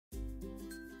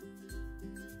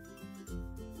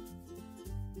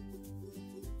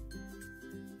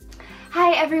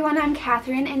everyone, I'm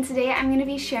Catherine, and today I'm going to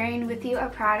be sharing with you a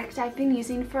product I've been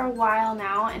using for a while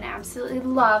now and absolutely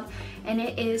love, and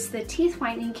it is the Teeth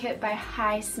Whitening Kit by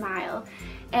HiSmile.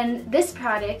 And this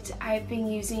product I've been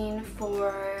using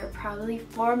for probably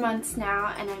 4 months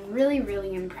now, and I'm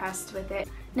really impressed with it.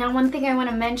 Now, one thing I want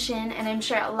to mention, and I'm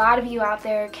sure a lot of you out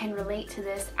there can relate to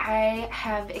this, I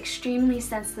have extremely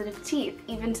sensitive teeth,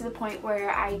 even to the point where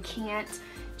I can't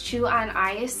chew on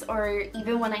ice, or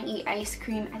even when I eat ice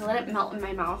cream, I let it melt in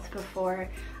my mouth before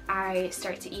I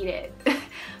start to eat it.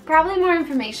 Probably more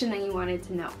information than you wanted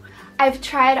to know. I've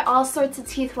tried all sorts of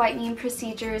teeth whitening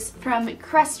procedures, from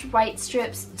Crest white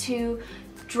strips to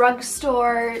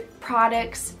drugstore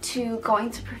products to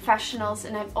going to professionals,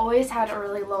 and I've always had a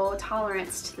really low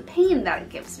tolerance to the pain that it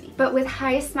gives me. But with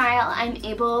HiSmile, I'm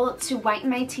able to whiten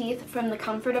my teeth from the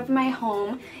comfort of my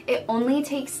home. It only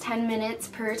takes 10 minutes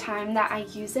per time that I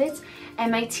use it,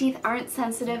 and my teeth aren't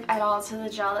sensitive at all to the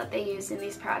gel that they use in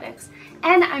these products.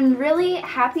 And I'm really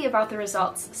happy about the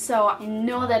results, so I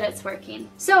know that it's working.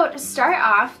 So to start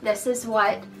off, this is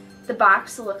what the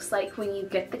box looks like when you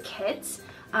get the kit.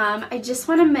 I just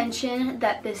want to mention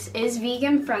that this is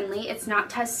vegan friendly, it's not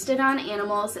tested on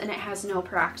animals, and it has no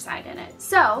peroxide in it.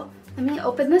 So let me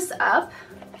open this up.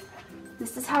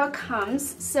 This is how it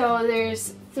comes. So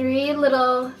there's 3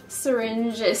 little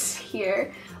syringes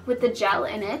here with the gel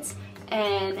in it,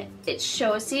 and it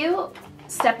shows you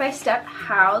step by step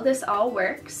how this all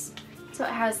works. So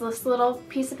it has this little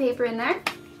piece of paper in there,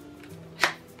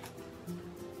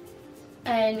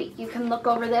 and you can look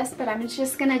over this, but I'm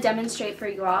just going to demonstrate for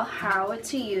you all how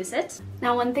to use it.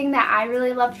 Now, one thing that I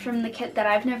really loved from the kit that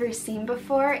I've never seen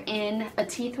before in a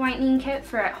teeth whitening kit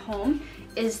for at home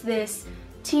is this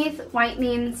teeth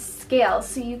whitening scale.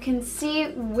 So you can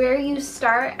see where you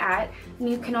start at, and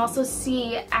you can also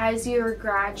see as you're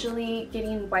gradually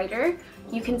getting whiter,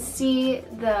 you can see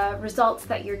the results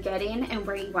that you're getting and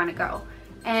where you want to go.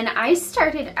 And I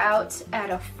started out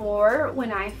at a 4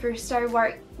 when I first started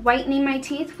whitening my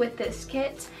teeth with this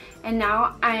kit, and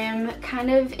now I'm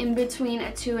kind of in between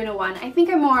a 2 and a 1. I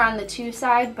think I'm more on the 2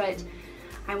 side, but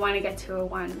I want to get to a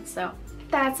 1, so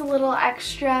that's a little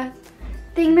extra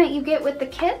thing that you get with the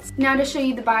kit. Now to show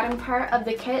you the bottom part of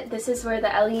the kit, this is where the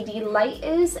LED light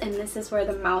is, and this is where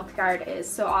the mouth guard is.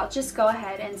 So I'll just go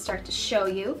ahead and start to show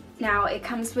you. Now it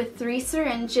comes with 3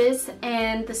 syringes,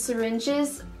 and the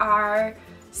syringes are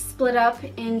split up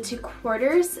into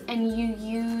quarters, and you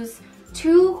use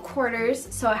 2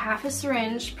 quarters, so a half a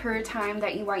syringe per time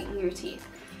that you whiten your teeth.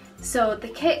 So the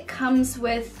kit comes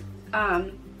with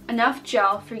enough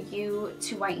gel for you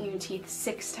to whiten your teeth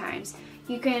 6 times.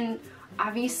 You can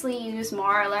obviously use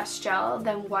more or less gel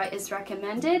than what is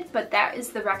recommended, but that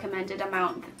is the recommended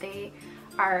amount that they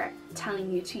are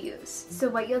telling you to use. So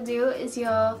what you'll do is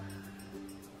you'll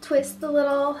twist the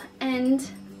little end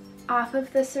off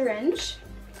of the syringe,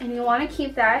 and you'll want to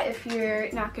keep that if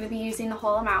you're not going to be using the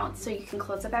whole amount, so you can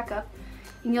close it back up.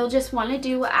 And you'll just want to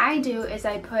do what I do, is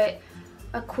I put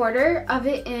a quarter of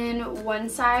it in one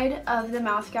side of the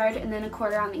mouth guard and then a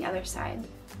quarter on the other side.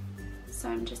 So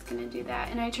I'm just going to do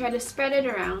that, and I try to spread it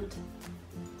around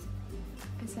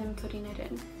as I'm putting it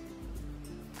in.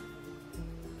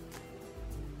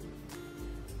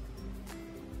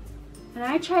 And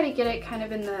I try to get it kind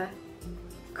of in the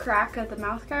crack of the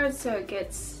mouth guard so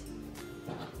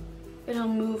it'll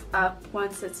move up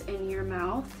once it's in your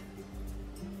mouth,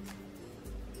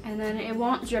 and then it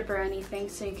won't drip or anything,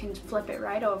 so you can flip it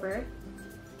right over,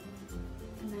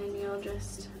 and then you'll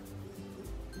just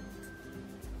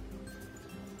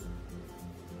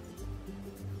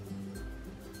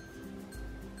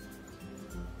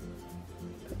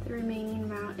put the remaining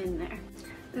amount in there.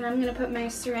 And I'm going to put my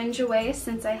syringe away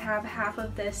since I have half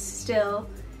of this still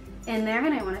in there,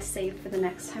 and I want to save for the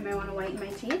next time I want to whiten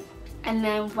my teeth. And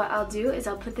then what I'll do is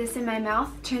I'll put this in my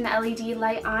mouth, turn the LED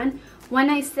light on. One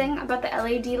nice thing about the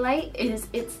LED light is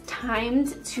it's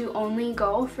timed to only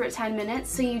go for 10 minutes,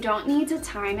 so you don't need to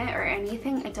time it or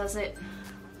anything. It does it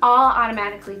all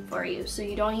automatically for you, so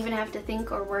you don't even have to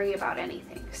think or worry about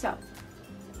anything. So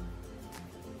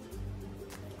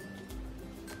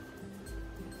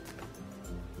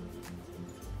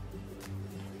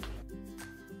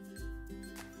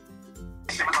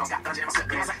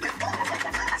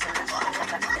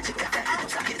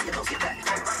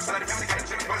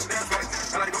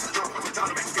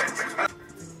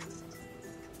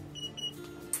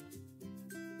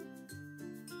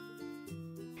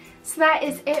So that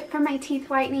is it for my teeth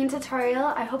whitening tutorial.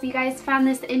 I hope you guys found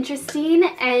this interesting,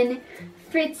 and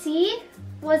Fritzy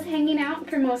was hanging out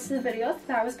for most of the videos.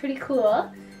 That was pretty cool.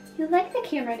 You like the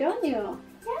camera, don't you?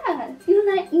 Yeah,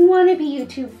 you want to be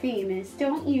YouTube famous,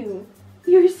 don't you?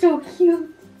 You're so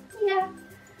cute. Yeah.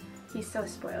 He's so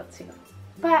spoiled too.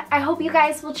 But I hope you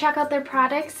guys will check out their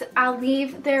products. I'll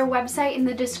leave their website in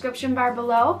the description bar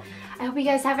below. I hope you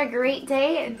guys have a great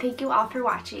day, and thank you all for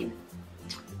watching.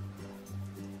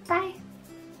 Bye.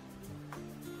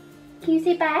 Can you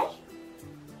say bye?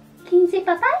 Can you say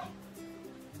bye-bye?